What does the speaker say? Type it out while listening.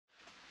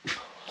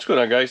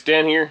going on, guys?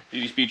 Dan here,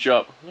 DD Speech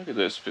Up. Look at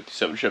this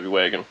 57 Chevy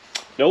wagon.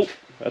 Nope,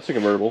 that's a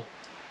convertible.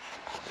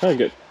 Kind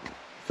of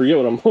forget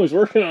what I'm always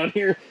working on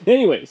here.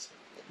 Anyways,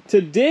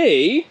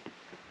 today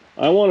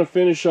I want to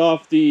finish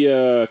off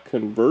the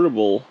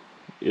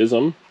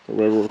convertible-ism, or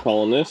whatever we're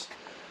calling this.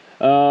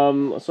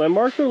 So I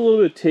marked out a little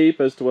bit of tape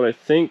as to what I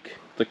think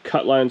the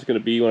cut line is going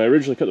to be. When I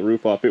originally cut the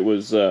roof off, it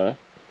was, well,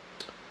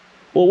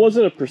 it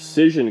wasn't a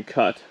precision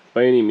cut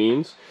by any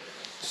means.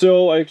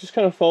 So I just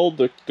kind of followed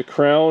the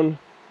crown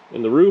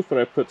in the roof, and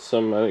I put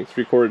some, I think,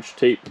 3/4 inch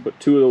tape, put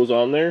 2 of those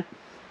on there.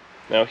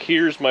 Now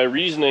here's my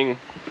reasoning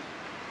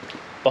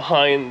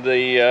behind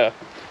the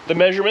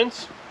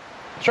measurements.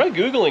 Try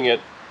Googling it.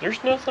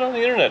 There's nothing on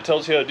the internet that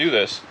tells you how to do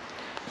this.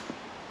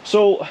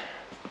 So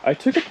I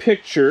took a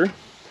picture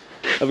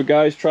of a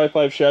guy's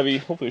Tri-5 Chevy.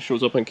 Hopefully it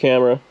shows up on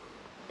camera.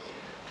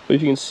 But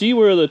if you can see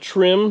where the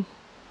trim,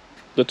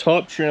 the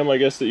top trim, I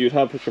guess, that you'd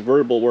have for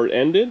convertible, where it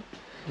ended,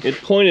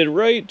 it pointed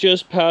right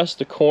just past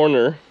the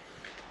corner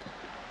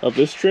of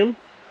this trim.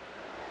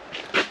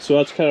 So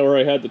that's kind of where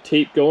I had the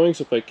tape going.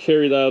 So if I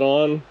carry that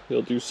on,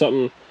 it'll do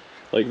something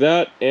like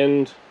that,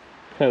 and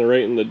kind of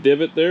right in the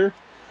divot there.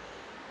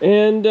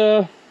 And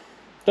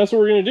that's what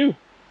we're going to do.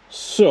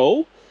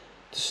 So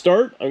to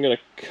start, I'm going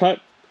to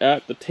cut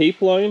at the tape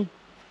line,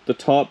 the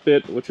top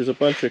bit, which is a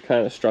bunch of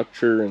kind of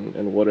structure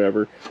and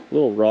whatever, a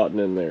little rotten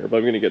in there. But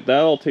I'm going to get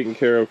that all taken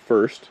care of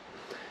first.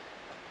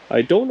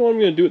 I don't know what I'm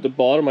going to do at the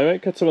bottom. I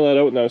might cut some of that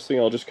out, and I was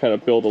thinking I'll just kind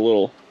of build a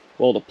little,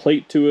 well, a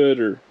plate to it,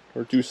 or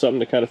do something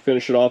to kind of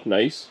finish it off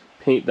nice.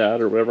 Paint that,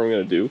 or whatever I'm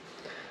going to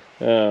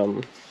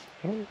do.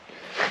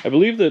 I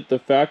believe that the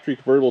factory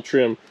convertible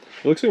trim,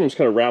 it looks like it just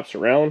kind of wraps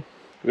around.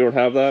 We don't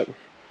have that.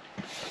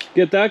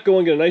 Get that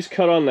going, get a nice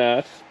cut on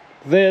that.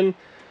 Then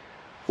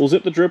we'll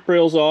zip the drip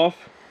rails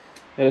off,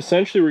 and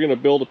essentially we're going to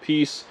build a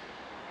piece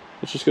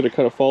that's just going to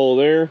kind of follow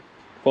there,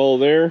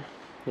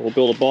 and we'll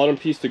build a bottom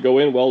piece to go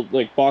in, well,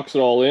 like box it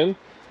all in,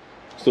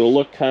 so it'll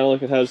look kind of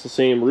like it has the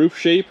same roof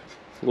shape.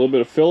 A little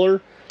bit of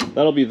filler,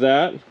 that'll be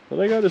that.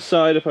 Then I gotta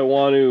decide if I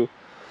want to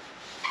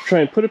try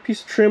and put a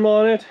piece of trim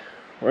on it,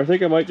 or I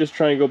think I might just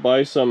try and go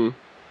buy some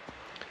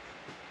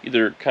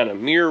either kind of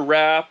mirror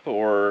wrap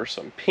or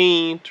some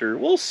paint, or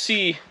we'll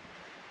see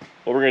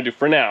what we're gonna do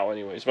for now.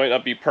 Anyways, might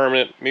not be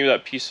permanent. Maybe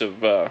that piece of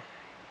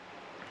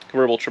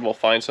convertible trim will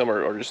find some,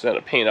 or just end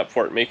up paying up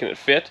for it, making it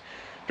fit.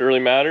 If it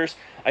really matters.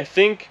 I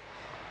think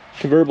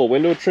convertible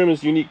window trim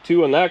is unique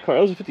too on that car.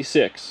 That was a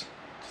 56,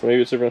 so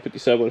maybe it's around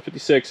 57. A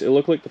 56, it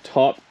looked like the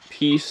top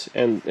piece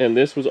and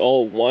this was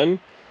all one,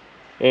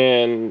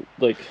 and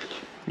like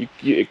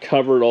it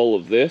covered all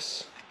of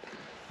this.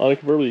 On a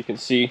convertible, you can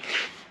see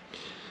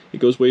it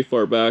goes way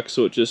far back,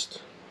 so it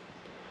just,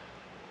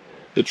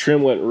 the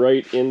trim went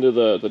right into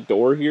the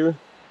door here,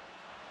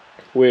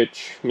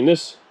 which, I mean,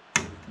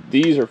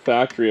 these are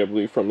factory, I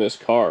believe, from this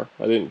car.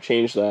 I didn't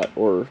change that,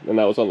 and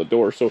that was on the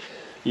door, so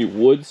you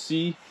would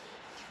see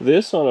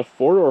this on a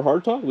 4-door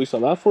hardtop, at least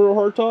on that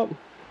 4-door hardtop.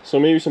 So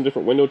maybe some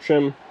different window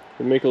trim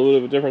would make a little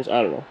bit of a difference.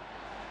 I don't know.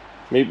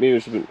 Maybe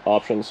there's some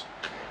options.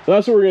 So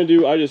that's what we're gonna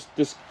do. I just,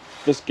 this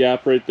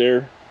gap right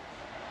there,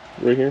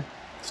 right here,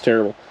 it's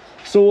terrible.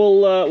 So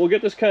we'll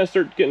get this kind of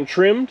start getting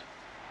trimmed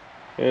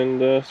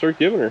and start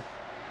giving her.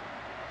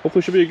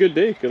 Hopefully it should be a good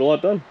day. Get a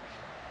lot done.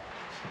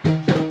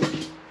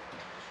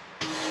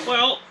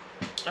 Well,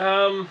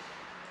 I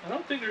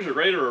don't think there's a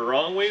right or a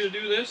wrong way to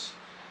do this.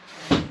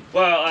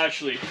 Well,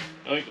 actually,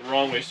 I think the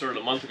wrong way started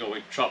a month ago when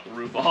we chopped the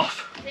roof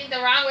off. I think the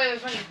wrong way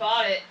was when you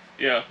bought it.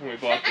 Yeah, when we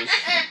bought this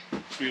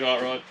sweet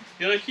hot rod.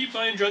 Yeah, I keep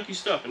buying junky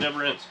stuff. It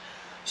never ends.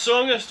 So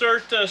I'm going to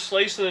start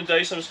slicing and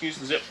dicing. I'm just going to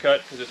use the zip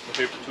cut because it's my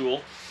favorite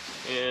tool.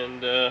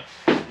 And,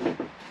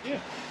 yeah,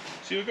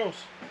 see how it goes.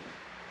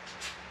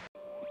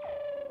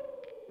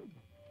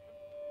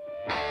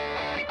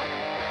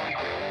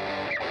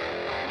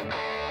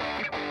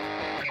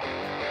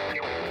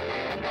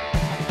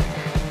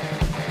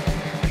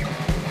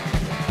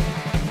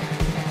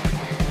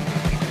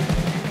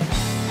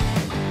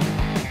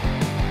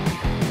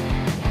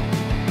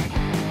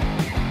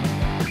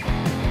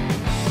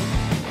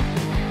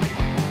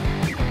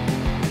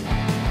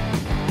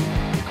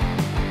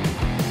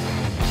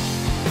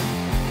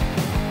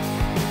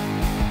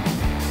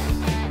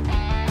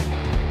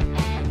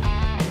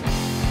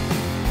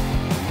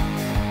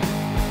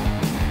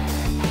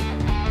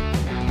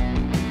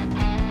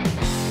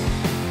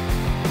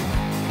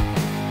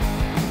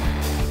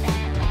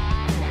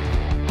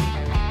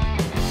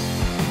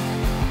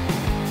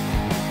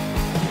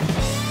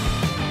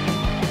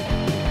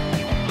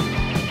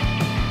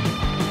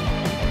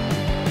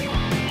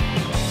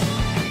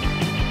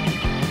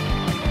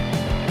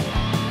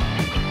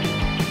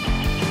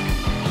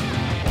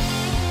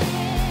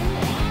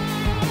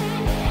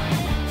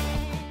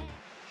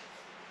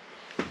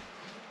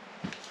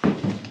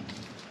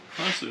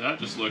 That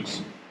just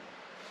looks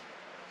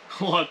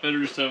a lot better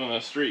just having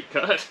a straight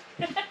cut.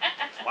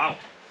 Wow.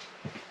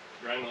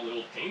 Grinding a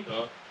little paint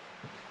off.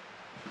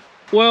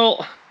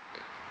 Well,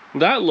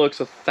 that looks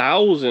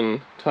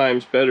 1,000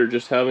 times better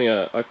just having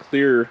a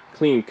clear,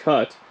 clean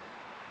cut.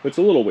 It's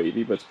a little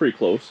wavy, but it's pretty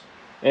close.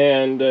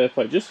 And if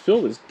I just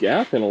fill this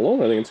gap in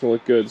alone, I think it's going to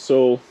look good.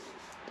 So,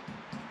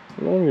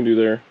 what I'm going to do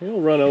there, I'll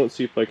run out and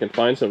see if I can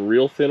find some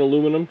real thin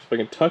aluminum. If I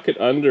can tuck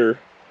it under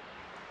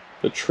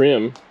the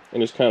trim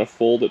and just kind of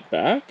fold it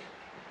back.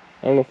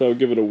 I don't know if that would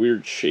give it a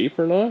weird shape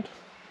or not.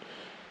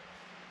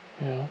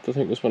 Yeah, I'll have to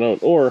think this one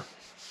out. Or,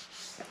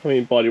 I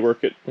mean,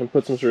 bodywork it and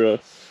put some sort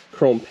of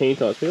chrome paint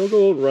on it. Maybe I'll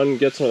go out and run and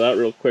get some of that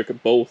real quick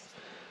at both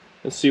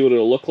and see what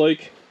it'll look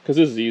like. Because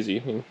this is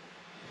easy. I mean,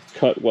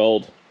 cut,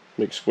 weld,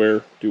 make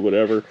square, do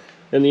whatever.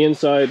 And the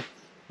inside,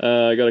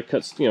 I gotta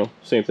cut, you know,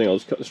 same thing. I'll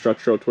just cut the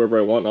structure out to wherever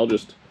I want and I'll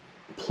just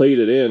plate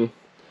it in.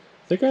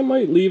 I think I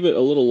might leave it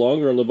a little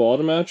longer on the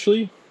bottom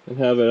actually and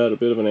have it at a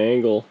bit of an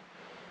angle.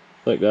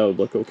 Like that would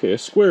look okay. A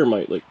square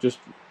might like just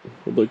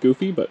look a bit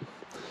goofy, but.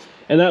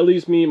 And that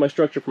leaves me my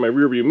structure for my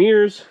rear view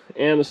mirrors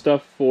and the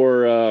stuff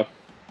for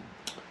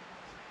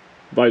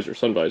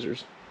sun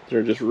visors.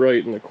 They're just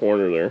right in the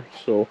corner there.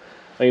 So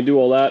I can do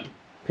all that,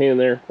 paint in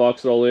there,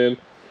 box it all in.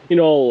 You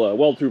know,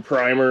 weld through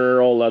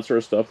primer, all that sort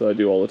of stuff that I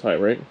do all the time,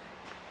 right?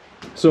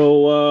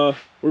 So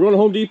we're going to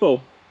Home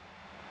Depot.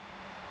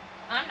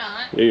 I'm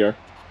not. Yeah, you are.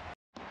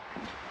 I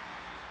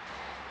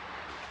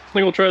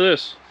think we'll try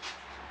this.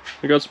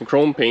 I got some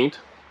chrome paint.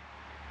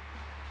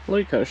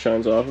 Light kind of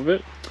shines off of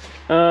it.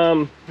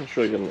 I'll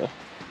show you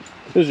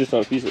this is just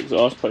on a piece of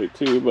exhaust pipe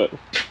too, but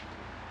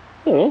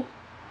I don't know.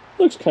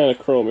 Looks kind of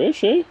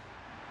chrome-ish, eh?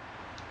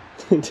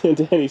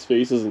 Danny's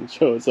face doesn't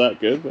show it's that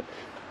good, but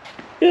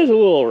there's a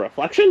little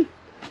reflection,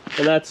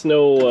 and that's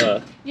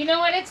no. You know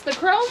what? It's the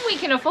chrome we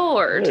can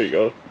afford. There you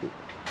go,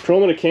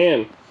 chrome in a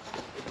can.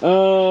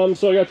 So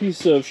I got a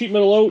piece of sheet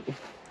metal out.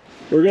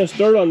 We're gonna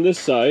start on this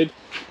side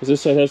because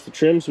this side has the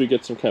trim, so we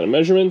get some kind of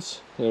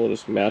measurements, and we'll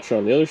just match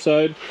on the other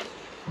side.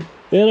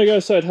 Then I gotta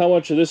decide how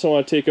much of this I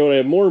want to take out. I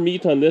have more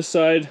meat on this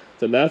side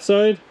than that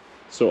side,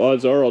 so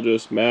odds are I'll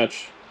just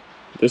match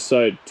this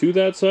side to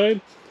that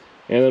side,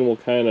 and then we'll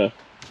kind of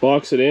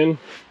box it in.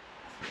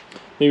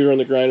 Maybe run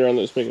the grinder on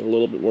this, make it a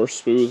little bit more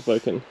smooth if I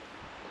can,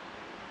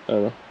 I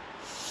don't know,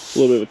 a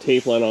little bit of a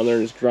tape line on there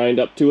and just grind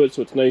up to it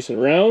so it's nice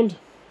and round.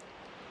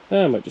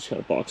 I might just kind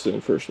of box it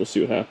in first, we'll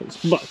see what happens.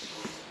 But,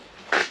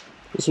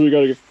 this is what we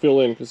gotta fill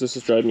in because this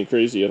is driving me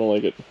crazy, I don't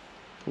like it.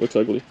 It looks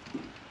ugly.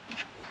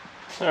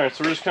 Alright,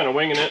 so we're just kind of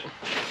winging it.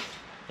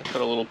 I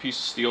cut a little piece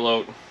of steel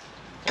out.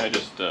 I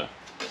just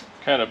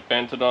kind of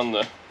bent it on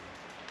the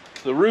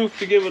roof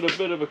to give it a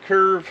bit of a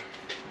curve.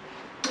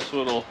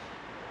 So it'll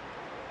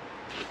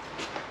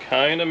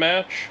kind of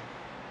match.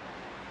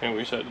 And we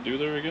just had to do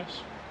there, I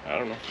guess. I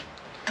don't know.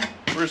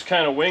 We're just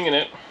kind of winging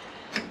it.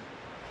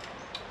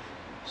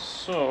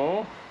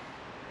 So,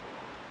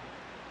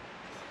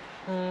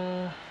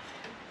 I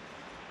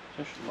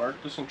should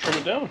mark this and trim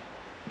it down.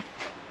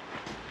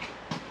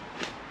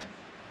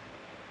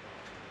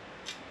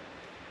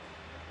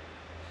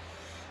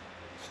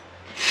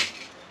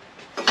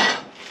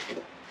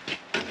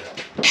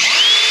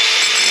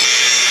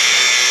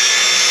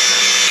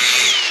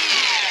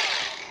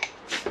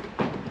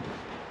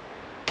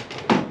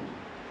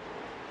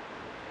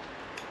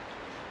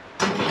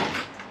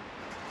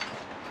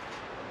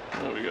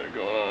 What we got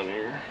going on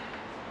here?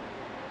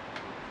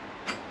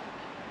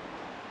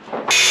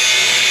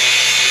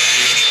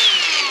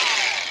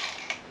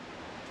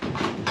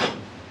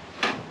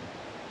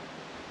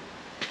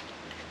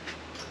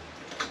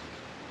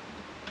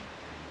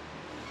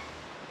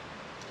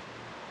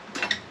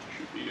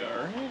 Should be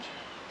alright.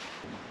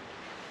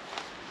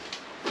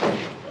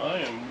 I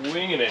am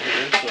winging it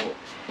here, so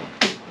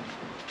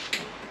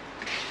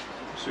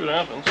see what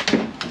happens.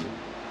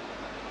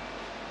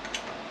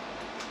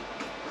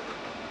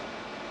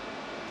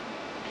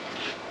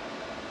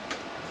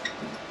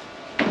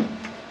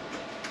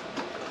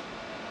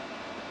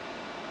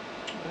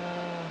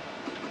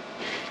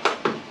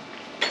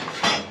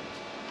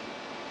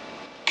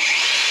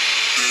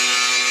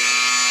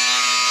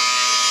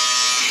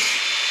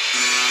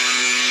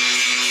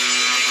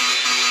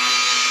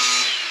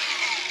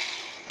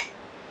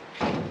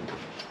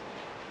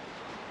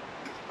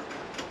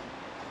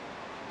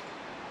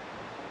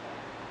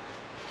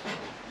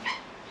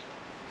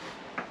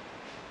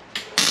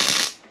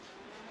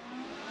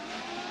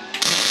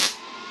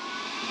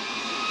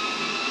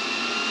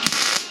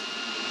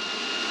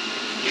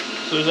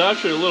 So there's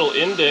actually a little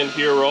indent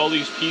here where all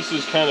these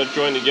pieces kind of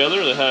join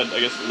together that had,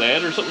 I guess,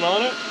 lead or something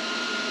on it.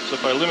 So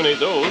if I eliminate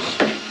those,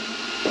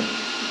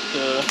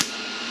 it'll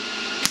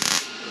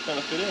kind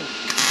of fit in.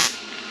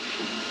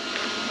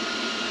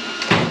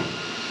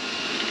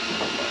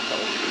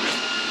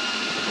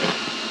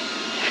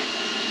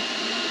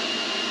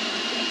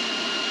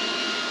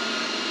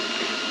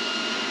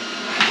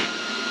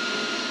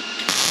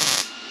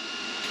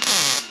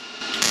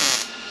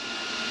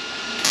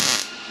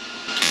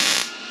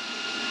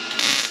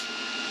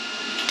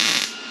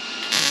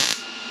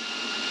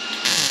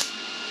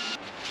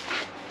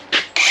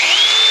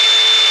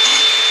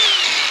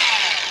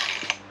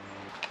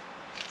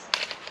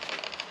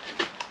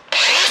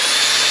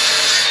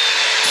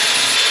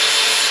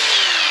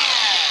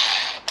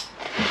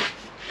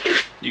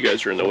 You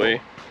guys are in the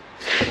way.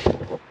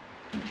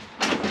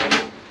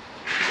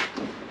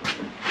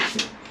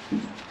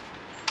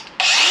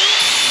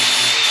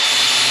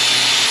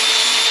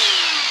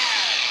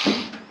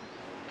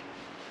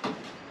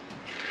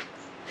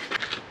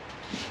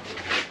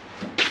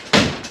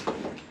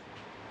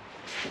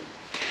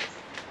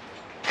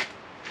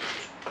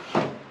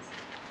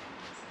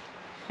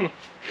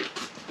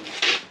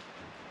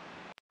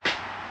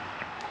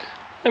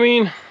 I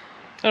mean,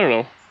 I don't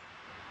know.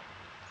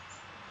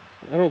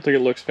 I don't think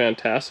it looks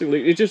fantastic.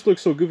 Like, it just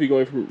looks so goofy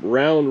going from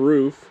round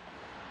roof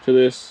to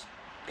this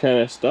kind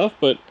of stuff,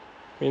 but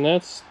I mean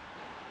that's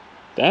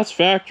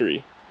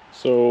factory.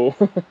 So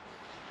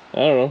I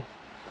don't know.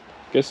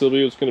 Guess it'll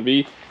be what it's gonna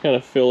be. Kind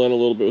of fill in a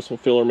little bit with some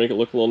filler, make it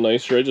look a little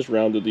nicer. I just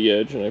rounded the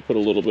edge and I put a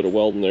little bit of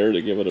weld in there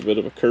to give it a bit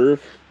of a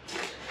curve.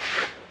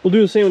 We'll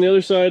do the same on the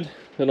other side.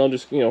 Then I'll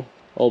just, you know,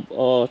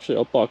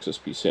 I'll box this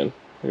piece in.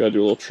 I gotta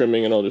do a little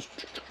trimming and I'll just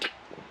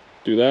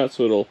do that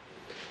so it'll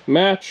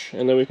match,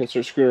 and then we can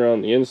start screwing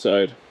around the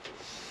inside.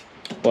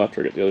 Well,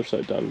 after I get the other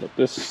side done. But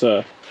this,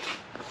 it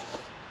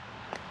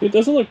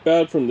doesn't look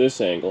bad from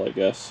this angle, I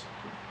guess.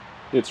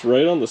 It's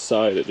right on the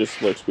side, it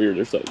just looks weird.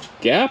 There's that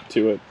gap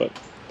to it, but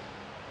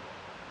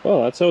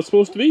well, that's how it's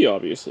supposed to be,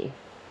 obviously.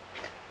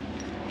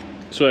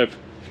 So I've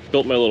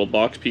built my little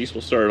box piece.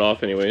 We'll start it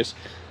off anyways.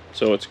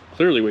 So it's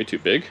clearly way too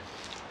big,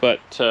 but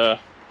it'll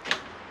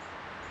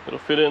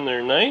fit in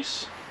there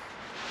nice.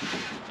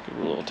 Give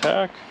it a little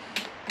tack.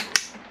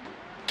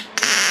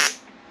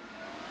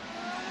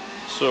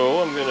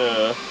 So I'm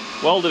gonna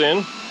weld it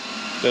in,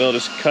 then I'll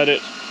just cut it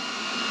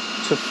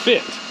to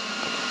fit.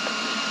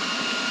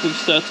 At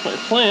least that's my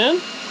plan.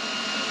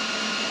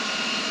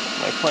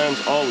 My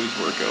plans always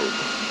work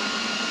out.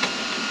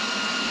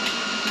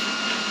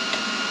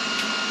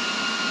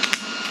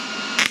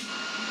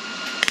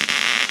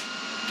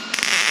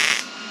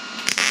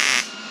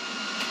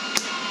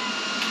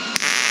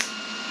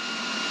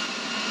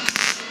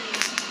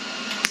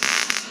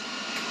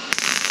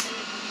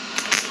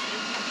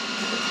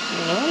 What's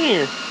going on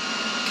here?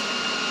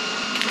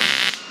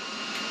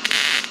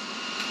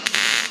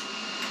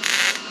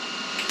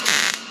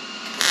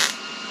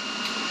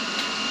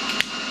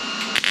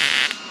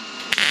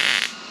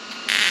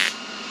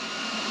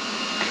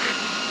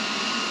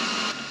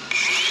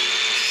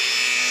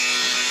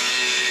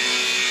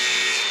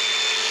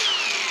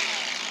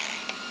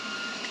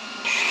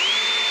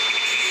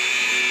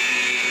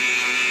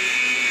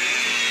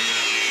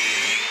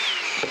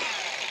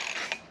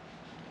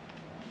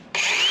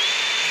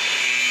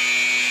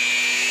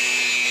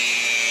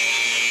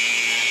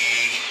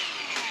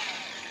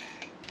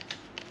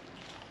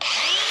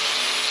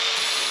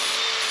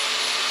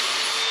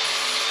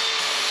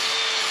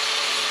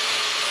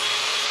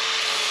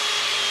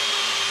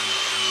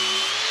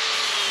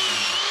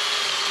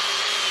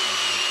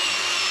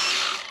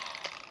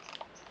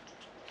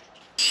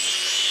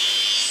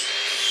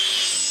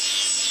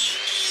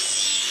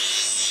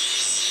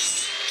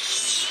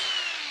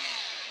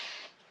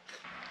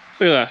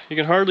 Look at that. You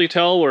can hardly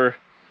tell where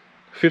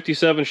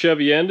 57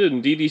 Chevy ended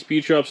and DD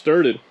Speed Shop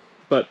started.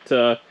 But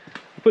I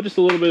put just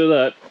a little bit of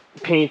that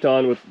paint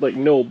on with like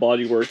no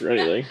body work or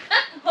anything.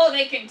 Oh,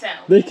 they can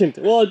tell. They can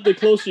well, the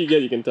closer you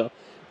get, you can tell.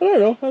 I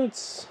don't know.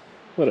 It's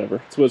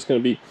whatever. It's what it's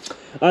going to be.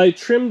 I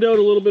trimmed out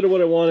a little bit of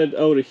what I wanted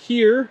out of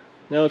here.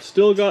 Now it's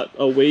still got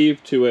a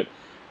wave to it.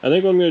 I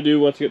think what I'm going to do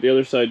once I get the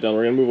other side done,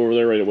 we're going to move over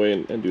there right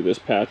away and do this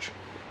patch.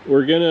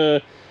 We're going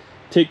to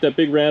take that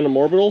big random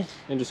orbital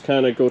and just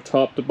kind of go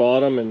top to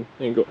bottom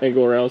and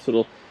go around, so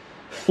it'll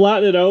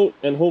flatten it out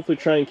and hopefully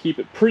try and keep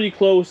it pretty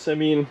close. I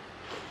mean,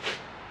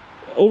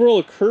 overall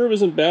the curve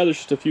isn't bad, there's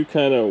just a few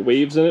kind of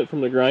waves in it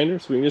from the grinder,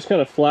 so we can just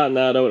kind of flatten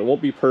that out. It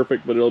won't be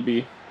perfect, but it'll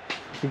be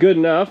good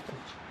enough.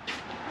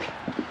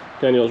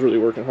 Danielle's really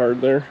working hard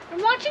there.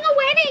 I'm watching a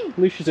wedding! At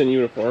least she's in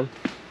uniform.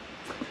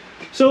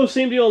 So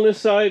same deal on this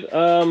side.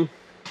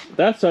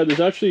 That side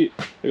there's actually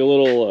like a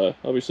little,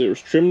 obviously there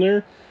was trim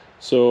there,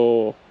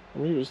 so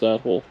maybe it was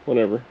that hole,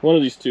 whatever. One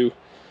of these two.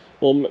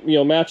 We'll, you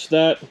know, match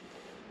that,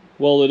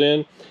 weld it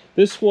in.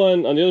 This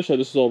one, on the other side,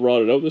 this is all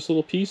rotted out, this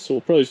little piece, so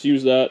we'll probably just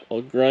use that.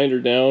 I'll grind her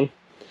down,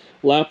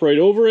 lap right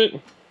over it,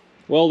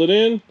 weld it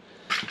in,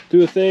 do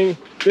the thing.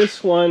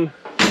 This one,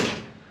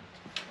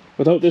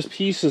 without this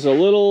piece, is a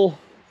little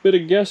bit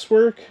of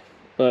guesswork,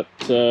 but,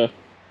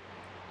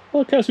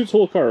 well, it kind of suits the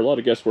whole car, a lot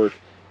of guesswork.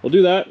 We'll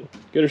do that,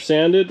 get her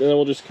sanded, and then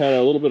we'll just kind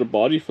of a little bit of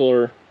body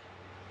filler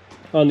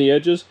on the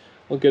edges.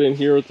 I'll get in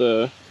here with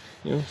the,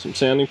 you know, some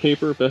sanding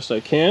paper best I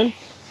can.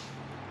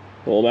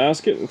 We'll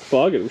mask it and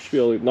fog it. We should be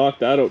able to knock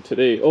that out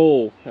today.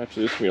 Oh,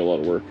 actually, this is going to be a lot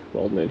of work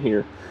welding in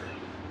here.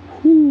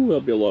 Whew,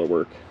 that'll be a lot of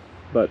work.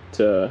 But,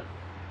 yeah,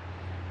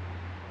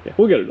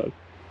 we'll get it done.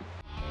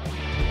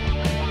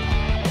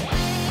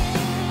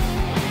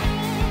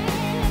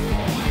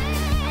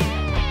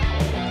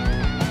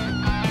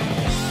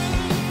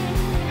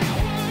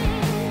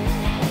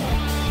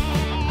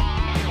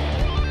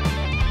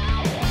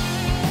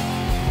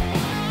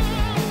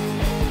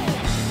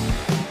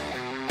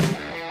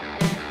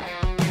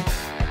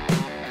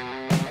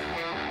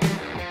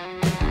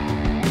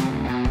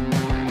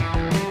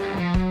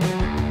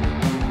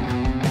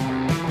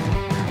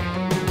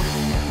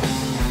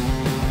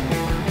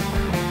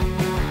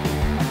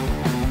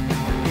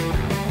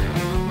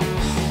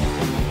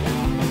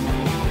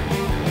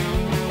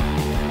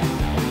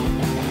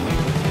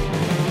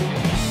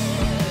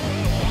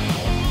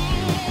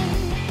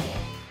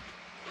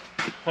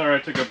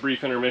 Alright, took a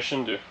brief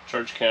intermission to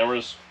charge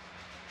cameras.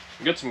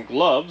 Get some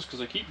gloves,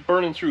 because I keep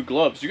burning through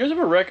gloves. Do you guys have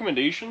a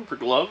recommendation for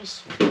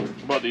gloves? I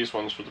bought these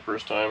ones for the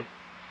first time.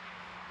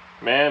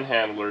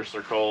 Manhandlers,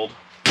 they're called.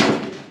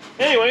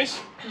 Anyways,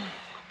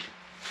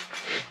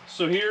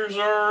 so here's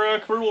our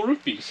convertible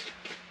roof piece.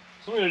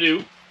 So what I'm going to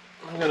do,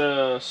 I'm going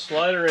to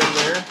slide her in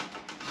there,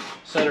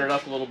 center it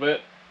up a little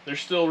bit. There's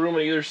still room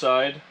on either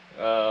side.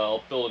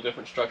 I'll build a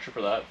different structure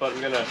for that, but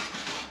I'm going to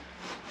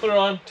put it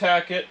on,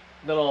 tack it,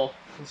 then I'll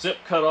zip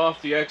cut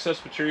off the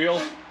excess material,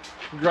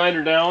 grind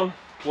her down,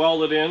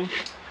 weld it in.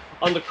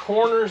 On the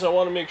corners, I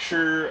want to make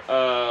sure,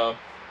 I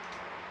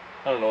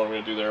don't know what I'm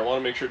going to do there. I want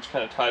to make sure it's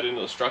kind of tied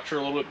into the structure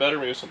a little bit better,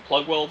 maybe some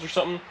plug welds or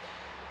something.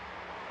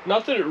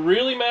 Not that it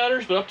really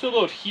matters, but up to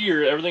about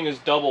here, everything is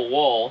double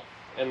wall,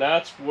 and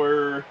that's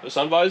where the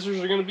sun visors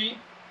are going to be.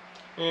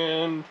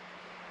 And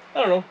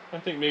I don't know, I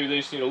think maybe they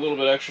just need a little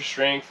bit extra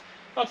strength.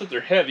 Not that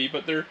they're heavy,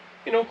 but they're,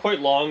 you know,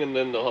 quite long, and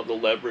then they'll have the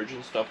leverage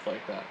and stuff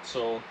like that.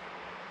 So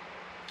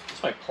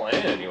that's my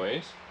plan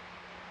anyways.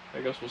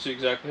 I guess we'll see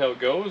exactly how it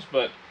goes,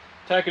 but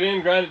tack it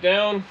in, grind it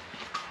down,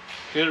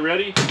 get it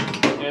ready,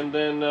 and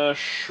then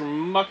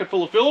schmuck it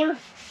full of filler,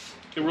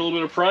 give her a little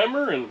bit of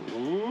primer, and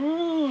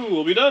ooh,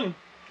 we'll be done.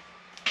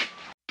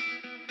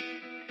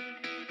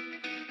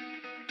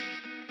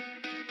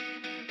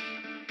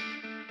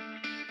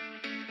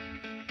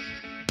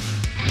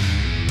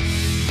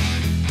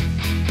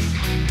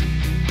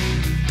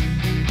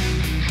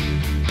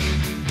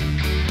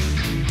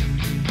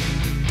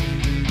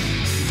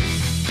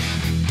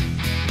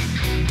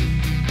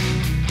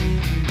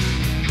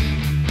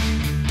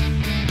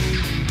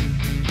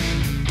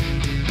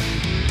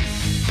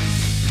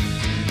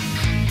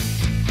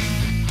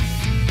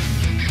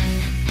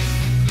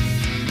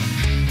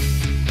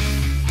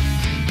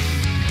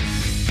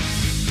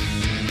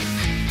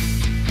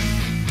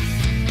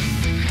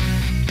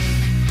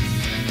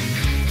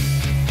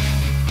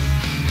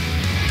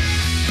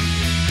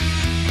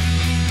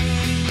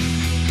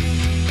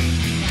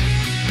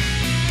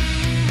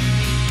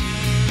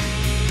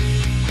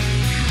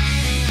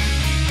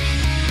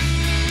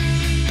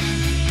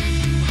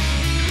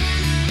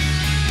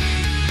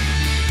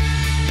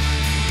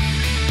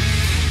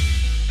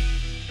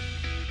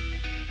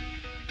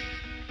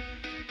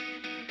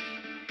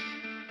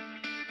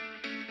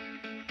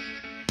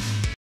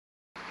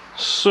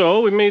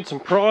 So we made some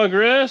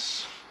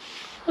progress.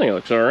 I think it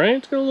looks alright.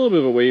 It's got a little bit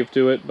of a wave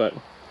to it, but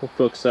we'll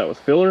fix that with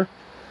filler.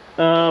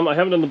 I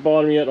haven't done the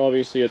bottom yet.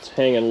 Obviously it's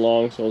hanging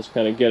long, so let's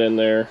kind of get in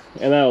there.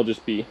 And that'll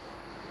just be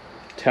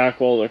tack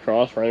welded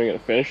across. We're not even going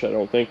to finish. I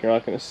don't think you're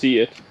not going to see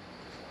it.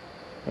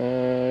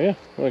 Yeah,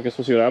 well, I guess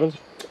we'll see what happens.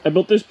 I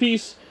built this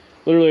piece.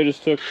 Literally I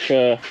just took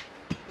a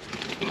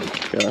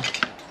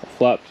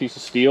flat piece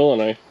of steel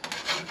and I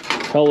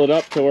held it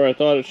up to where I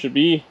thought it should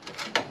be.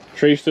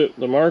 Traced it,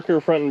 the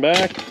marker front and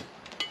back.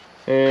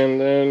 And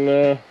then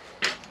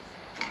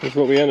this is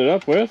what we ended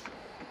up with.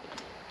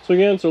 So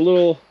again, it's a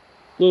little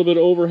bit of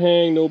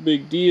overhang, no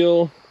big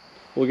deal.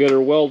 We'll get her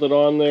welded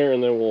on there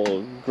and then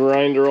we'll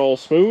grind her all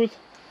smooth.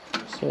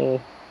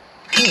 So,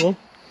 I don't know.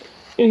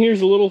 And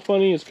here's a little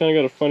funny, it's kind of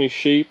got a funny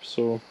shape,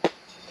 so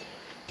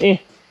I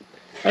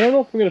don't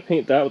know if I'm going to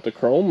paint that with the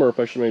chrome or if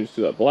I should maybe just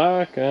do that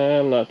black.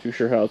 I'm not too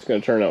sure how it's going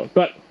to turn out.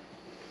 But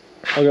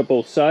I'll get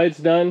both sides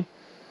done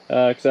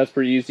because that's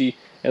pretty easy.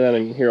 And then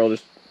in here I'll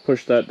just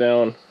push that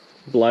down,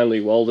 blindly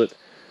weld it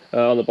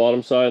on the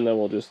bottom side, and then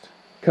we'll just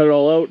cut it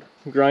all out,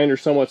 grind her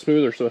somewhat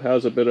smoother so it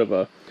has a bit of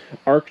a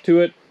arc to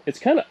it. It's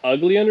kind of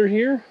ugly under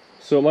here,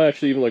 so it might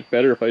actually even look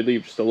better if I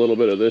leave just a little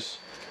bit of this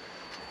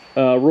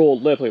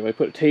rolled lip. Like if I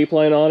put a tape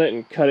line on it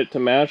and cut it to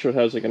match so it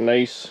has like a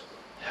nice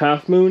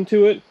half moon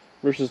to it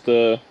versus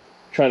the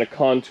trying to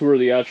contour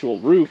the actual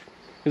roof.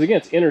 Because again,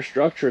 it's inner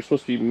structure, it's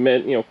supposed to be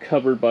meant, you know,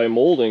 covered by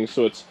molding,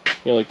 so it's,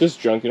 you know, like this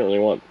junk, you don't really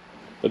want,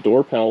 the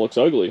door panel looks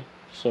ugly.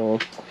 So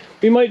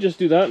we might just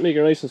do that, make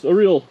it nice and a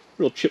real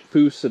chip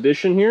foose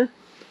addition here,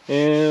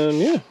 and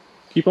yeah,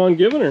 keep on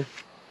giving her.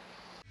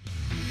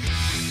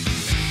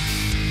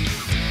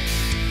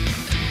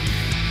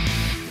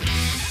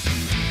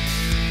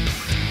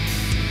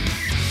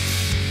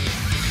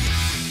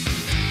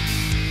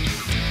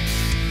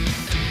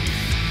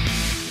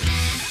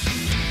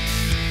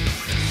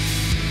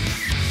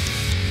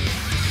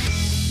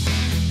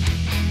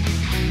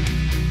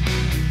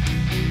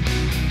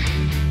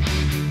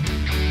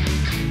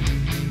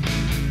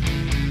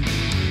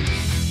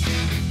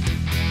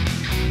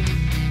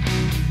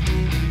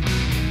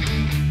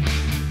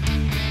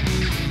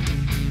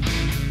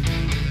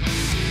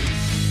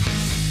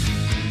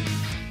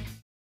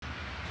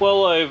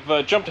 Well,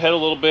 I've jumped ahead a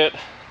little bit.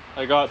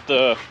 I got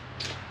the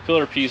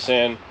filler piece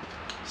in.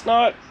 It's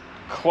not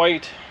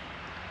quite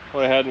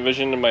what I had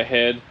envisioned in my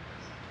head.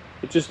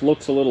 It just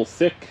looks a little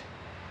thick.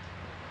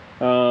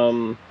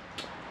 On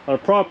a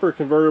proper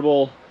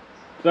convertible,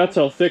 that's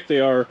how thick they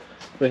are.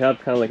 They have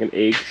kind of like an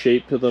egg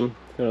shape to them.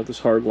 You know, this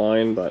hard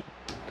line, but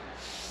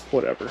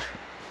whatever.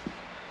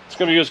 It's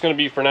gonna be what it's gonna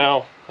be for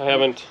now. I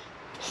haven't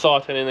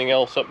thought anything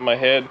else up in my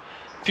head.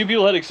 A few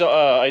people had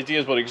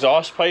ideas about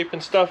exhaust pipe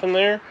and stuff in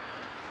there.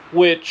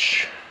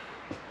 which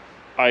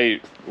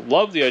I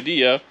love the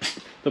idea.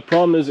 The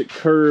problem is it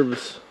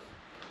curves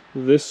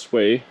this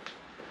way,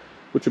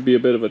 which would be a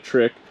bit of a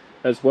trick,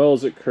 as well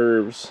as it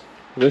curves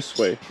this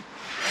way.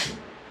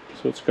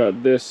 So it's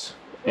got this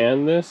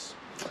and this.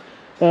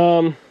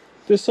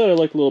 This side I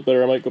like a little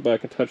better. I might go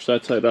back and touch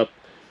that side up,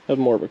 have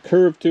more of a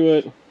curve to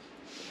it.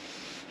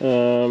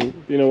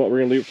 You know what, we're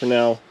gonna leave it for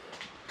now.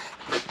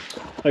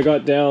 I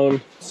got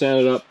down,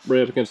 sanded up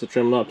right up against the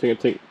trim. I'm not gonna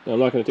take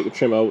the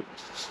trim out.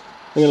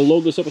 I'm gonna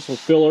load this up with some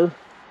filler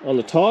on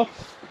the top.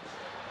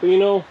 But you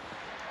know,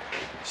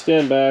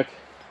 stand back.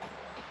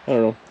 I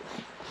don't know.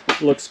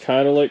 It looks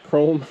kind of like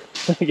chrome,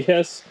 I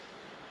guess.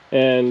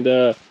 And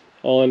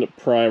I'll end up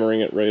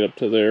primering it right up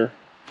to there.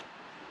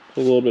 A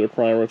little bit of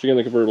primer, which again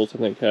the convertibles I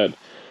think had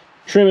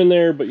trim in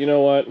there, but you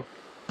know what?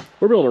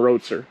 We're building a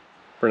roadster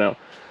for now.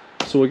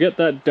 So we'll get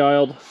that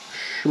dialed,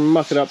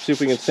 schmuck it up, see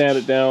if we can sand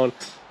it down.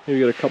 Maybe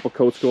get a couple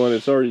coats going.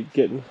 It's already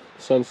getting,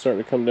 the sun's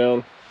starting to come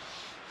down.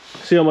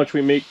 See how much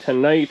we make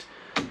tonight.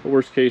 The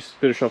worst case,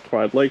 finish off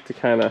tomorrow. I'd like to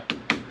kind of,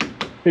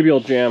 maybe I'll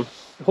jam.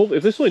 Hopefully,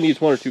 if this only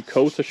needs 1 or 2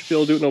 coats, I should be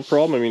able to do it no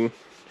problem. I mean,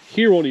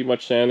 here won't need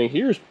much sanding.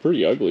 Here's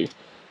pretty ugly.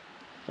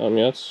 I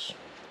mean, I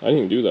didn't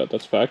even do that.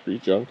 That's factory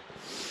junk.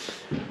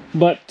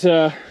 But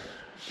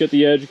get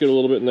the edge, get a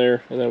little bit in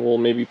there, and then we'll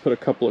maybe put a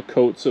couple of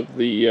coats of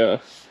the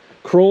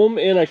chrome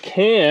in a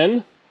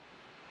can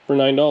for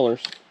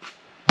 $9.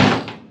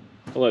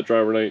 I'll let dry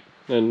overnight.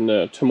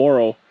 And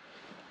tomorrow,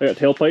 I got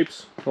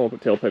tailpipes. I won't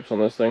put tailpipes on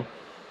this thing.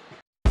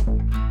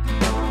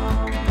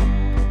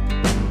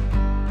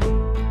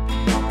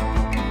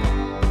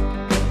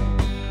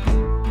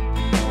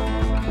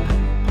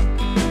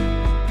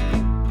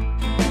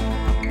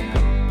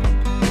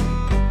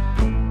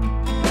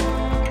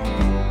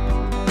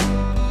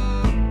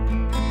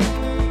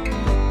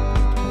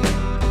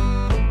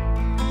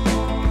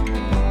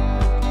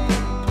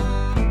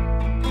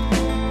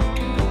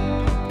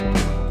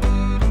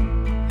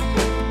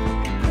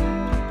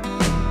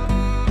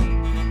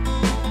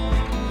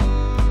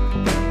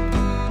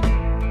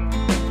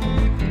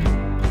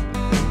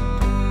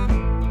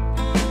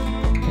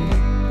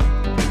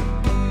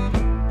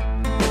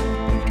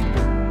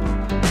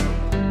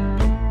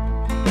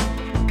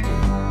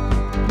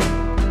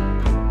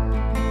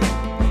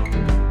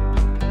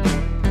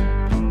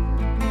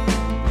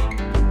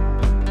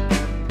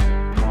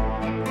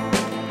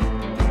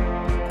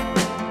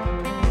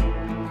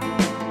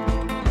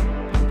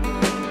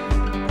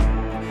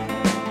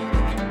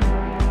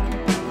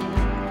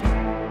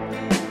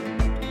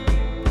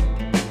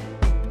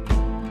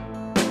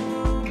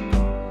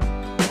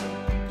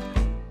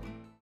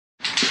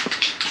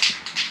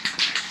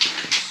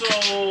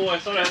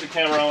 I thought I had the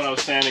camera on when I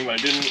was sanding, but I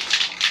didn't.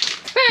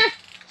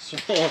 So,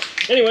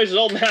 anyways, it's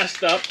all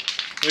masked up.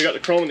 We got the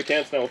chrome in the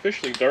can. It's now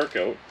officially dark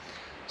out.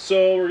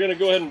 So we're gonna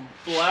go ahead and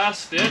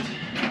blast it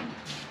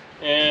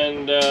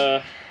and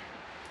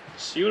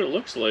see what it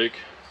looks like.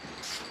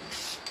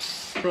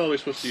 Probably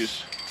supposed to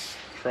use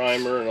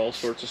primer and all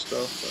sorts of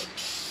stuff, but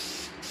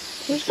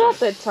who's got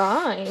the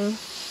time?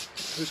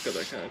 Who's got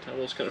that kind of time?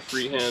 We'll just kind of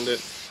freehand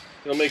it.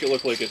 It'll make it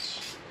look like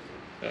it's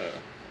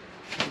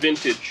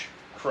vintage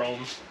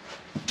chrome.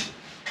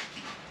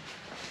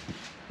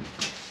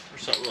 Or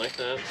something like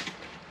that.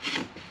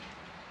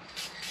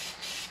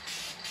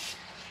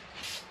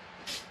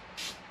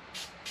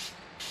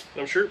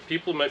 I'm sure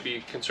people might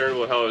be concerned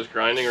about how I was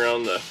grinding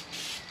around the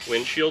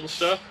windshield and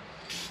stuff.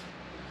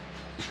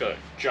 It's got a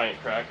giant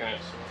crack in it.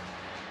 So.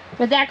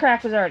 But that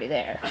crack was already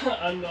there.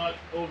 I'm not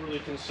overly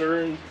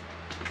concerned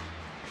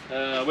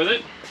with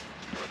it.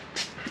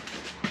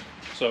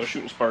 So I was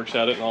shooting sparks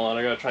at it and all that.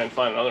 I gotta try and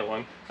find another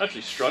one.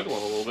 Actually struggling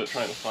a little bit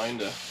trying to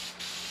find a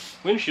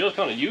windshield.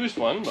 Kind of used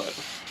one, but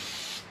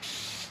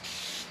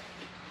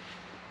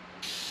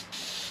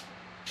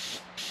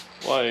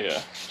why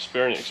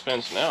spare any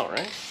expense now,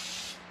 right?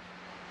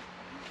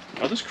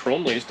 Oh, this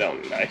chrome lays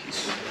down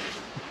nice.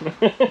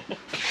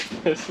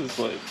 This is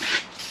like,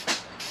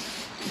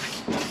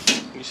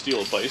 you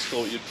steal a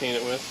bicycle, you'd paint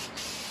it with.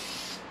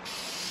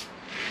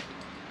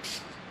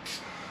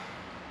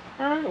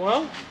 Alright,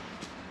 well,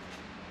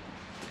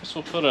 guess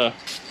we'll put a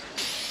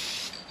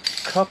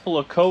couple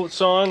of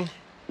coats on,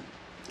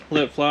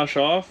 let it flash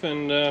off,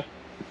 and we'll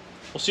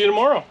see you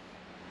tomorrow.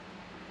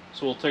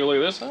 So we'll take a look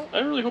at this. I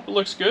really hope it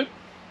looks good.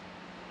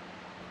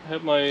 I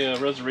have my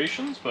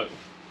reservations, but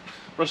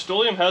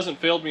Rust-Oleum hasn't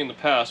failed me in the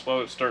past. Why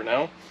would it start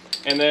now?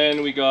 And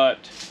then we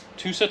got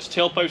 2 sets of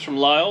tailpipes from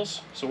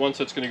Lyell's. So one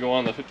set's going to go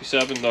on the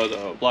 57,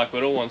 the Black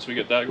Widow, once we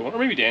get that going. Or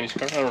maybe Danny's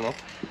car, I don't know.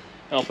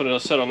 I'll put a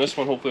set on this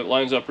one. Hopefully it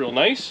lines up real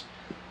nice.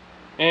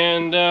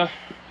 And yeah,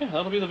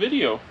 that'll be the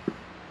video.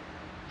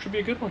 Should be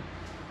a good one.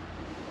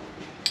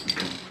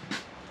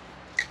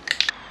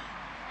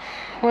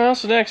 Well,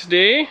 it's the next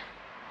day.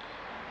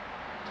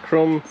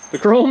 The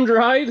chrome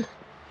dried.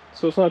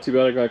 So it's not too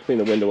bad. I gotta clean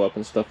the window up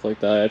and stuff like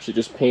that. I actually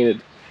just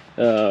painted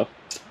the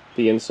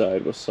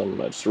inside with some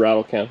just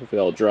rattle can. Hopefully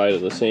that'll dry to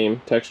the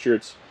same texture.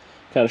 It's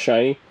kind of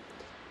shiny.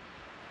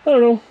 I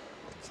don't know.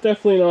 It's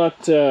definitely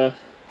not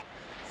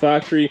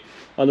factory.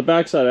 On the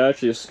back side, I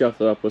actually just scuffed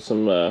it up with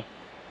some like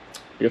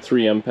a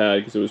 3M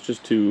pad because it was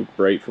just too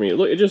bright for me.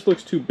 It just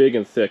looks too big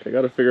and thick. I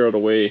got to figure out a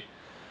way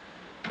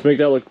to make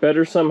that look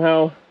better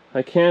somehow.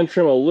 I can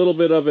trim a little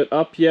bit of it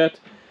up yet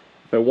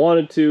if I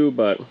wanted to,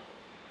 but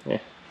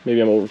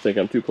maybe I'm overthinking.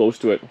 I'm too close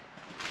to it.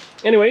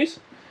 Anyways,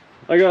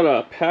 I got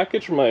a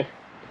package from my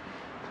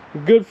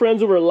good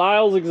friends over at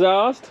Lyell's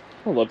Exhaust.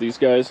 I love these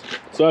guys.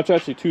 So that's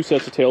actually 2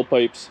 sets of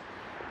tailpipes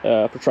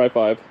for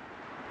Tri-5.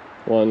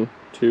 1,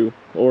 2,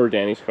 or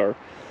Danny's car.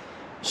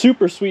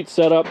 Super sweet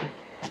setup.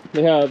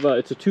 They have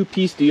it's a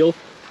 2-piece deal,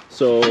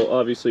 so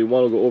obviously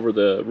one will go over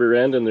the rear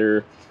end and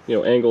they're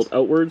angled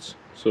outwards.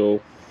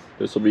 So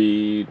this will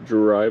be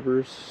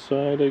driver's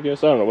side, I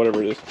guess. I don't know,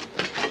 whatever it is.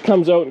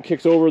 Comes out and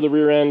kicks over the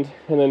rear end,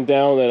 and then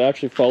down that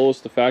actually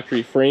follows the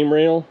factory frame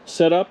rail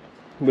setup,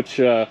 which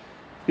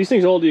these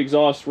things, all the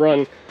exhausts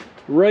run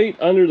right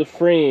under the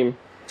frame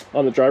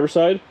on the driver's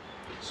side.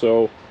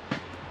 So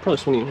probably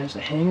this one even has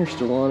the hanger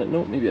still on it.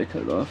 Nope, maybe I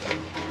cut it off.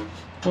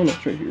 Oh no,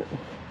 it's right here.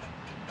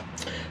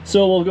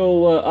 So we'll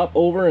go up,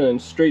 over, and then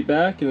straight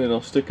back, and then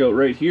it'll stick out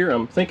right here,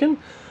 I'm thinking,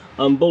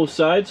 on both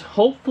sides.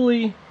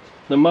 Hopefully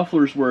the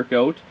mufflers work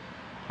out.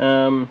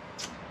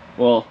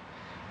 Well,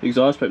 the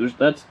exhaust pipe,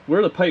 that's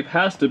where the pipe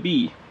has to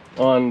be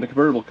on the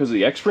convertible because of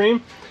the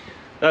X-frame.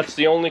 That's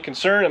the only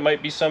concern. It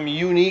might be some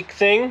unique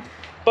thing,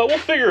 but we'll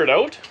figure it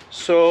out.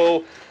 So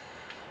I'm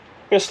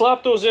gonna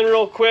slap those in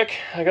real quick.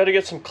 I got to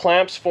get some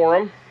clamps for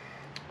them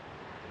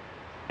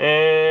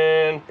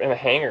and a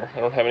hanger. I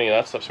don't have any of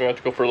that stuff, so we have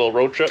to go for a little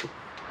road trip.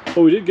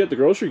 But we did get the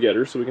grocery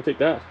getter, so we can take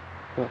that.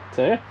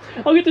 But,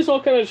 I'll get this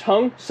all kind of just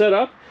hung, set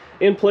up,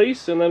 in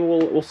place, and then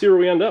we'll see where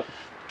we end up.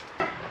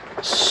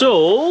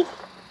 So,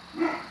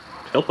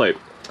 tailpipe.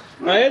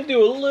 I had to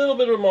do a little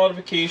bit of a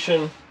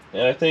modification,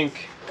 and I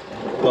think,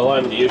 well,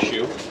 I'm the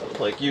issue,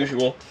 like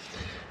usual.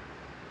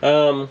 We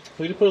had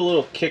to put a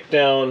little kick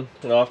down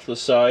and off to the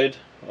side,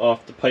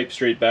 off the pipe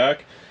straight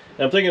back.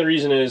 And I'm thinking the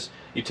reason is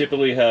you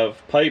typically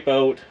have pipe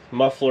out,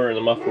 muffler, and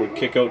the muffler would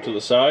kick out to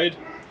the side,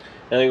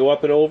 and then go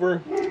up and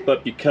over.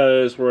 But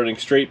because we're running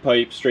straight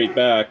pipe, straight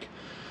back,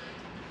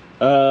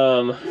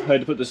 I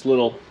had to put this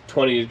little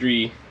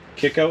 20-degree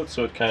kick out,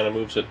 so it kind of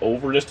moves it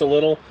over just a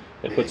little.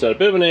 It puts at a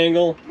bit of an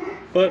angle,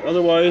 but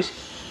otherwise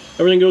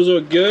everything goes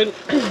out good.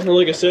 And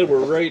like I said,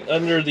 we're right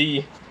under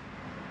the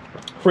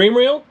frame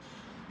rail,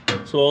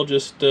 so I'll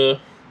just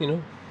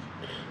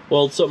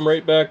weld something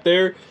right back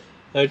there.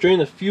 I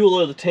drained the fuel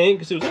out of the tank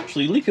because it was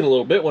actually leaking a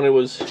little bit when it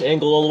was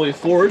angled all the way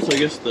forward, so I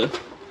guess the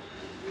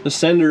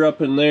sender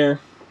up in there,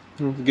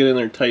 get in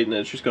there and tighten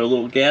it. It's just got a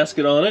little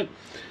gasket on it,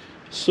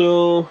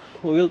 so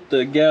we'll let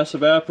the gas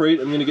evaporate.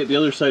 I'm going to get the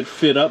other side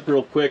fit up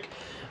real quick.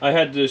 I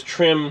had to just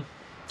trim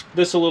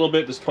this a little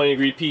bit, this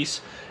 20-degree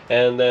piece,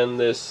 and then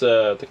this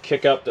the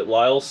kick up that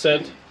Lyell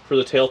sent for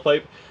the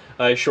tailpipe.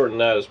 I shortened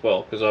that as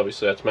well because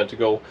obviously that's meant to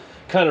go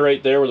kind of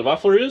right there where the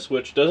muffler is,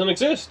 which doesn't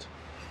exist.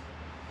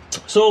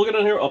 So we'll get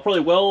on here. I'll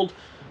probably weld,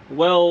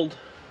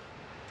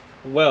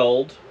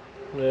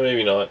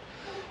 maybe not,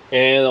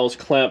 and I'll just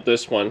clamp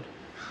this one.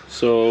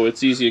 So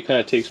it's easy to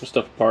kind of take some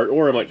stuff apart,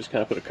 or I might just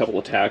kind of put a couple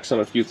of tacks on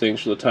a few things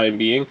for the time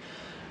being.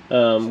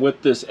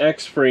 With this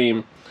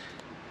X-frame,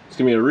 it's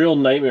going to be a real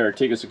nightmare to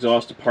take this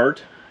exhaust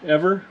apart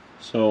ever.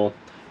 So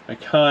I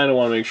kind of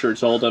want to make sure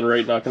it's all done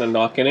right, not going to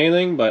knock in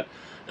anything, but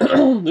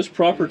this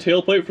proper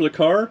tailpipe for the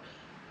car,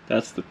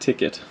 that's the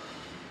ticket.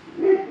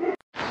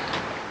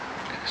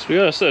 So we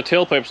got a set of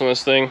tailpipes on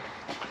this thing.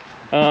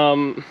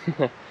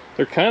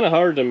 They're kind of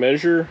hard to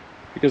measure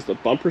because the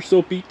bumper's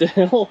so beat to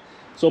hell.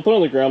 So I'll put it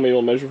on the ground, maybe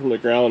I'll measure from the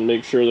ground and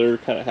make sure they're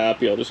kind of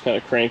happy. I'll just kind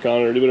of crank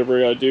on it or do whatever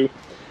I gotta do.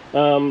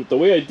 The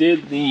way I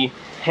did the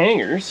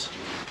hangers,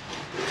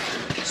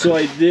 so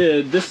I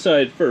did this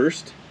side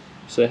first.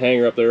 So a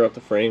hanger up there off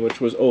the frame, which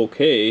was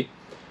okay.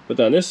 But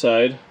on this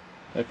side,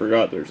 I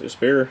forgot there's a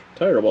spare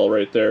tire ball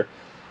right there.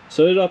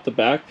 So I did off the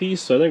back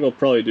piece, so I think what I'll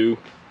probably do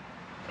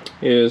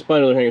is buy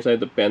another hanger, so I had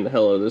to bend the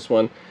hell out of this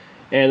one.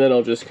 And then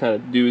I'll just kind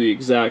of do the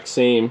exact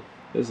same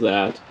as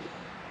that.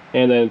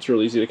 And then it's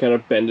real easy to kind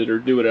of bend it or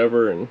do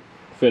whatever and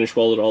finish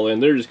weld it all in.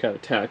 They're just kind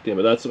of tacked in,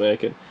 but that's something I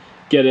can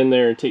get in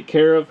there and take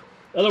care of.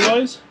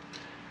 Otherwise,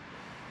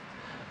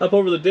 up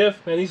over the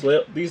diff, man, these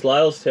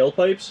Lyell's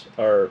tailpipes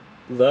are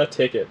the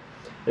ticket.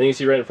 And you can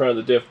see right in front of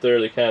the diff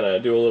there, they kind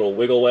of do a little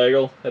wiggle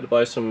waggle. I had to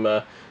buy some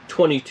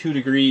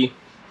 22-degree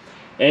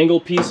angle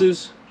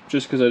pieces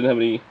just because I didn't have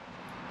any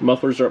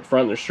mufflers are up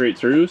front, they're straight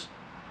throughs.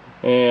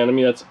 And I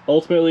mean, that's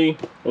ultimately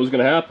what was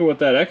going to happen with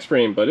that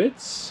X-frame, but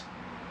it's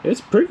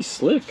pretty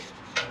slick.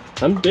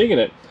 I'm digging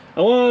it.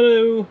 I want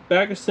to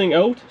back this thing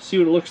out, see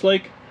what it looks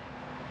like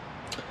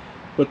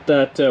with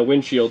that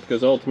windshield,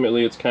 because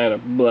ultimately it's kind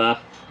of blah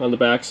on the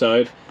back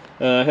side.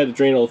 I had to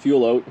drain all the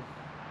fuel out.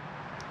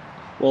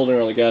 Welding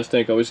around the gas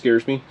tank always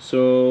scares me.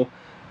 So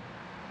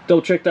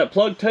double check that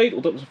plug tight,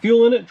 we'll put some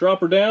fuel in it, drop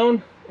her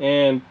down,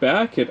 and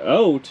back it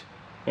out.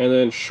 And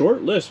then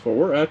short list where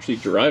we're actually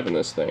driving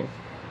this thing.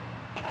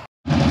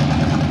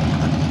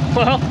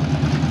 Well,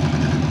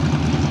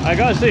 I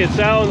gotta say it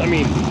sounds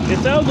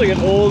like an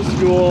old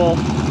school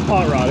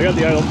hot rod. I got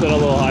the idle set a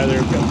little high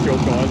there, it's got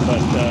stroke on,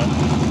 but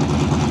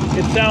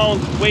it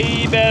sounds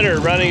way better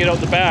running it out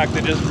the back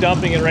than just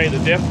dumping it right at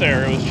the diff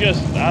there. It was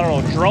just, I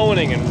don't know,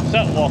 droning and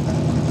well,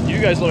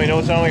 you guys let me know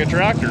it sounded like a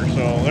tractor,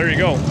 so there you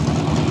go.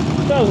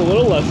 It sounds a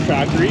little less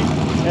tractory,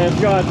 and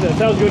it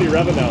sounds good to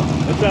rev it now.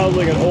 It sounds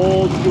like an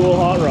old school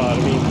hot rod.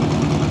 I mean,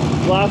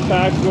 glass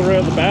packs going right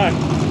at the back.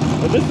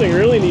 What this thing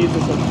really needs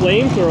is some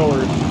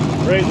flamethrowers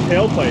right in the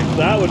tailpipe.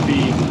 That would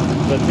be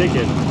the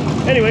ticket.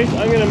 Anyways,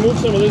 I'm gonna move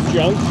some of this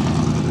junk,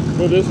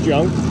 or this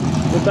junk,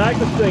 and back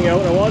this thing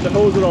out. I wanted to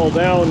hose it all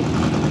down.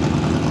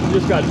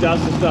 Just got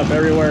dust and stuff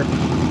everywhere.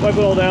 Wipe it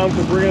all down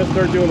because we're gonna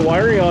start doing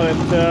wiring on it.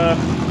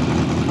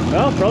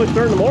 Well, probably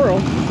starting tomorrow.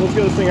 Let's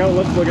get this thing out and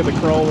let's look at the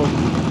chrome.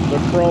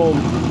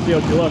 See how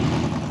she looks.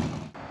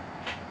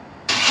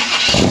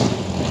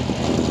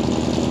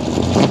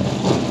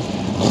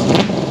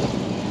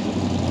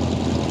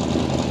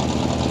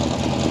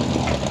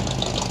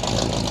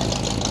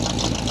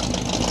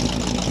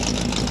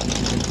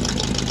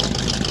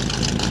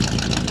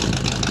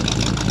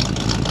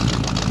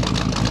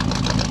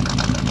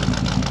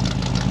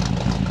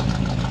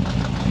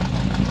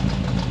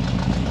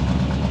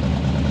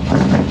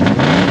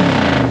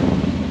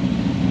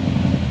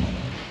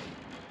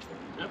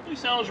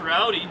 Sounds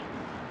rowdy.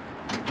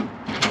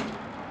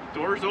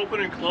 Doors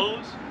open and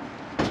close.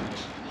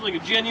 It's like a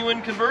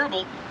genuine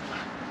convertible.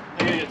 I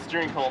gotta get the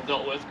steering column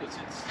dealt with because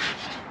it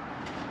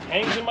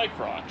hangs in my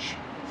crotch.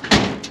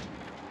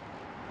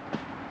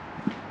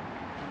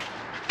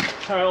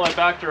 Well, I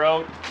backed her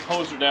out,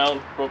 hosed her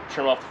down, broke the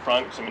trim off the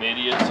front because I'm an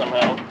idiot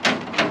somehow.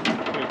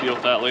 I'm gonna deal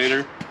with that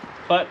later.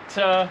 But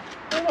I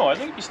don't know, I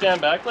think if you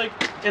stand back, like,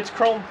 it's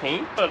chrome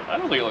paint, but I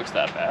don't think it looks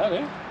that bad,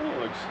 eh? I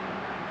think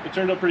it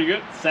turned out pretty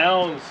good.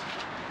 Sounds,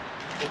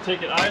 the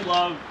ticket I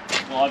love,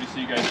 well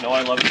obviously you guys know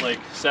I love like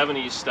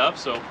 70s stuff,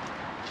 so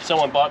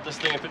someone bought this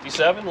thing in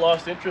 57,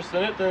 lost interest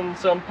in it, then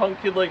some punk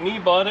kid like me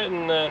bought it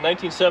in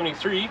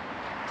 1973,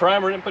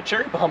 primer it and put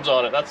cherry bombs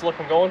on it. That's the look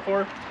I'm going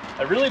for.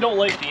 I really don't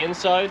like the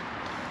inside,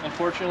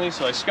 unfortunately,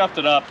 so I scuffed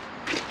it up.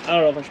 I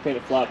don't know if I should paint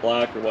it flat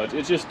black or what.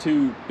 It's just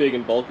too big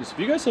and bulky. So if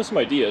you guys have some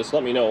ideas,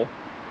 let me know.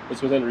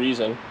 It's within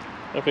reason.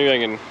 I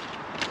think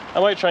I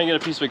might try and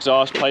get a piece of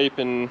exhaust pipe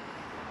and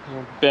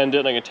bend it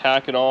and I can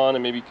tack it on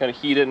and maybe kind of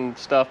heat it and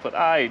stuff, but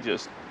I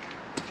don't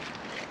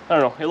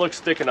know, it looks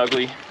thick and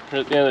ugly.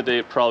 At the end of the day,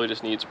 it probably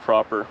just needs a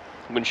proper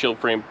windshield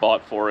frame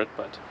bought for it,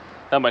 but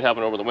that might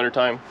happen over the winter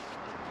time.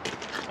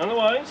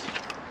 Otherwise,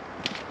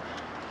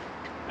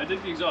 I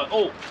did the exhaust.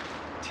 Oh,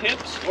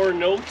 tips or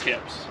no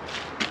tips?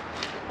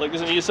 Like,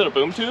 does it need a set of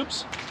boom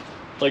tubes?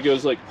 Like it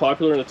was like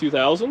popular in the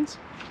 2000s?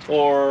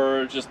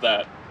 Or just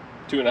that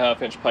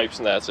 2.5-inch pipes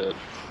and that's it?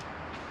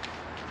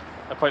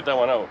 I piped that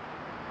one out.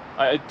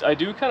 I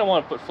do kind of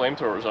want to put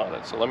flamethrowers on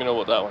it, so let me know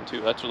about that one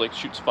too. That's what like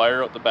shoots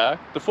fire out the back.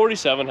 The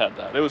 47 had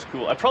that. It was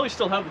cool. I probably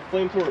still have the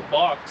flamethrower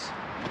box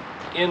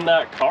in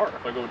that car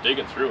if I go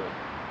digging through it,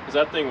 because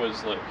that thing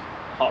was like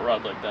hot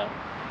rod like that.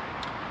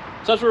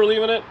 So that's where we're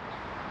leaving it.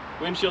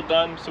 Windshield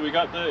done. So we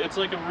got it's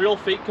like a real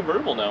fake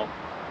convertible now,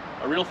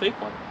 a real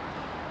fake one.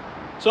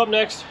 So up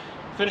next,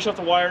 finish off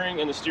the wiring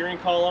and the steering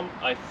column.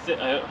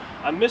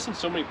 I'm missing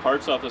so many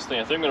parts off this thing.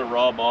 I think I'm going to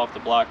rob off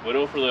the Black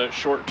Widow for the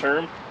short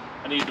term.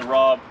 I need to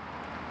rob.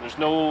 There's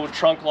no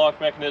trunk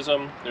lock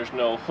mechanism, there's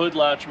no hood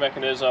latch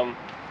mechanism.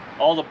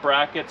 All the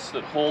brackets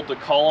that hold the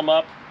column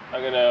up,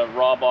 I'm gonna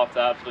rob off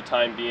that for the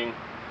time being.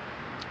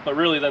 But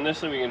really then this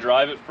thing we can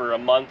drive it for a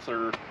month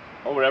or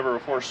whatever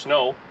before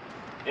snow.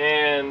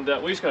 And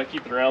we just gotta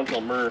keep it around till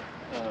Mur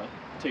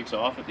takes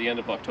off at the end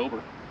of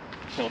October.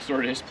 He'll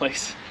store it at his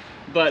place.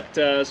 But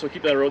so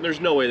keep that road. There's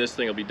no way this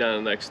thing will be done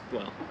in the next,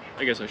 well,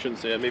 I guess I shouldn't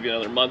say that, maybe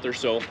another month or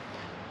so.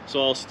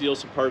 So I'll steal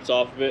some parts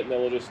off of it and then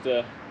we'll just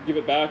give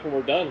it back when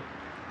we're done.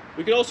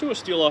 We could also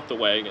steal off the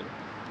wagon,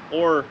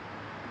 or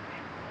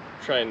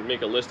try and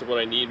make a list of what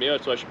I need. Maybe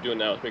that's what I should be doing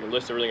now, is make a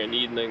list of everything I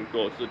need and then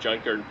go to the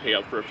junkyard and pay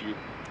up for a few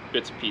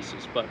bits and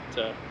pieces. But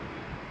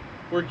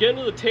we're getting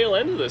to the tail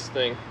end of this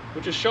thing,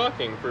 which is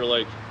shocking for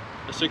like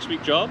a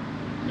 6-week job.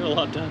 Got a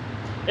lot done.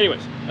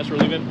 Anyways, that's where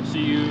we're leaving. We'll see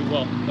you,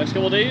 well, next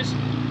couple of days.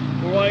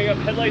 We're wiring up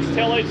headlights,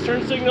 taillights,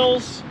 turn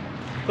signals,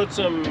 put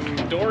some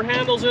door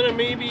handles in it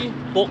maybe,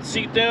 bolt the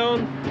seat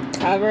down.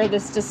 Cover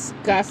this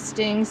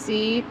disgusting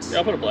seat. Yeah,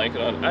 I'll put a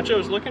blanket on. Actually, I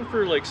was looking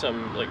for like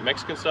some like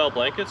Mexican style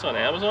blankets on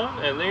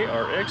Amazon, and they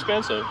are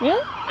expensive. Yeah.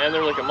 And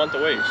they're like a month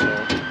away, so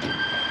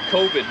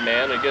COVID,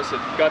 man, I guess it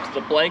got to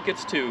the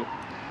blankets too.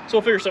 So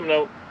we'll figure something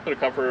out, put a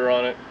comforter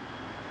on it.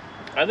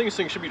 I think this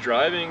thing should be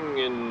driving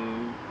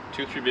in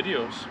 2-3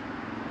 videos.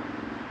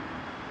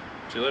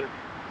 See you later.